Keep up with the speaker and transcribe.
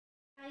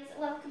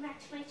welcome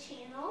back to my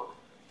channel.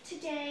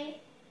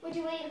 Today we're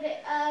doing a bit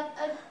of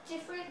a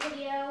different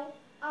video.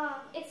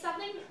 It's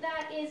something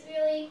that is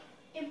really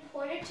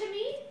important to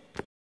me.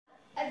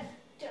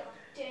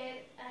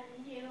 Adopted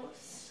a new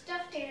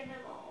stuffed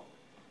animal,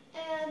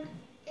 and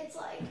it's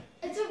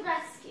a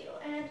rescue,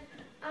 and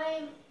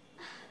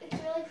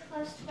it's really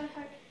close to my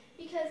heart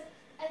because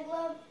I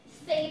love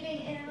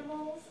saving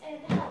animals and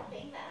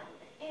helping them.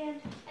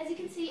 And as you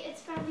can see,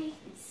 it's from the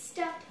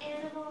Stuffed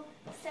Animal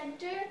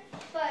Center.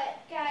 But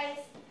guys,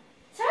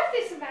 sorry if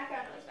there's some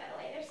background noise, by the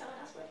way. There's someone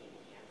else working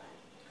in here.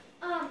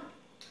 But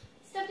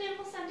Stuffed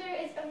Animal Center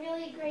is a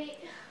really great,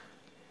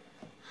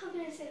 how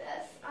can I say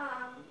this,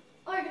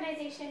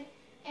 organization.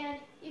 And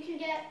you can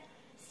get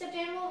stuffed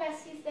animal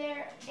rescues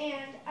there.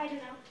 And I don't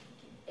know,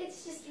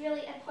 it's just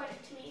really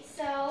important to me.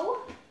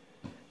 So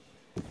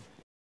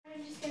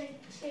I'm just going to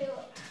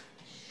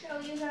show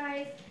you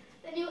guys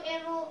the new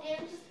animal,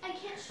 and just, I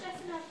can't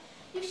stress enough,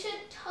 you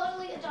should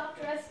totally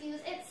adopt rescues.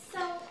 It's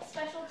so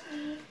special to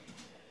me,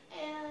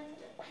 and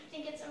I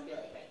think it's a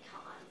really great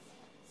cause.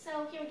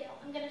 So here we go.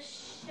 I'm going to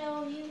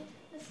show you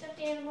the stuffed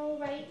animal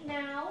right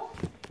now.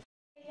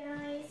 Hey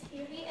guys,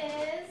 here he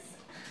is.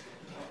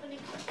 Opening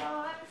the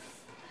box.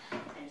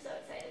 I'm so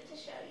excited to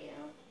show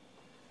you.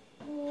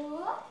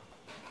 Whoa.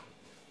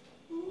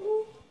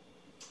 Ooh.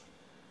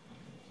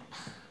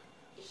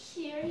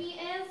 Here he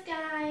is,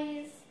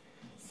 guys.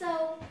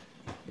 So,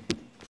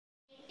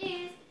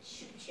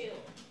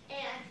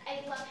 and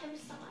I love him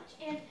so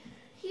much. And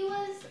he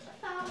was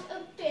found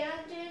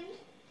abandoned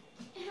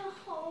in a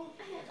home,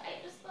 and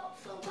I just felt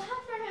so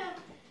bad for him.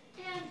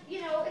 And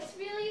you know, it's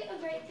really a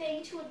great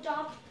thing to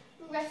adopt,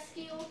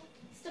 rescue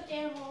stuffed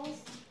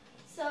animals.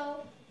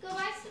 So go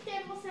by Stuffed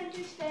Animal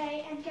Center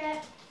today and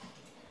get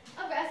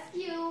a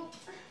rescue.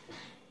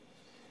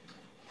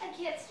 I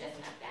can't stress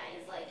enough,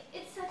 guys. Like,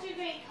 it's such a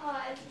great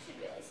cause. You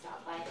should really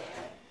stop by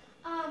there.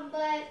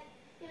 But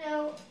you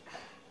know,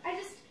 I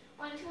just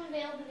wanted to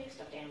unveil the new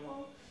stuffed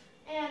animal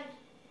and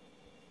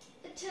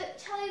to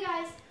tell you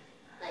guys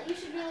that you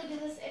should really do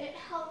this, and it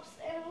helps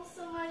animals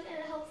so much, and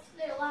it helps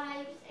their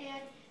lives,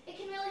 and it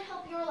can really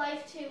help your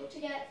life too to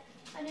get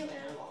a new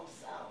animal.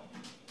 So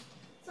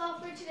that's all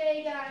for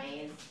today,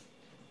 guys.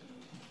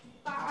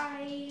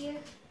 Bye.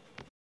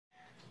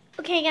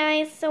 Okay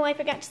guys, so I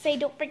forgot to say,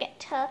 don't forget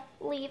to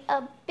leave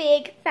a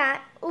big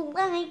fat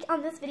like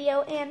on this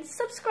video and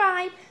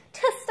subscribe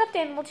to Stuffed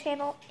Animal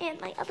channel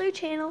and my other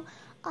channel,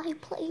 I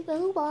Play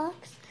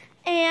Roblox.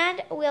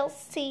 And we'll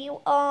see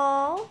you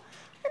all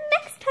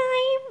next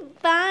time.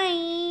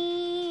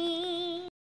 Bye.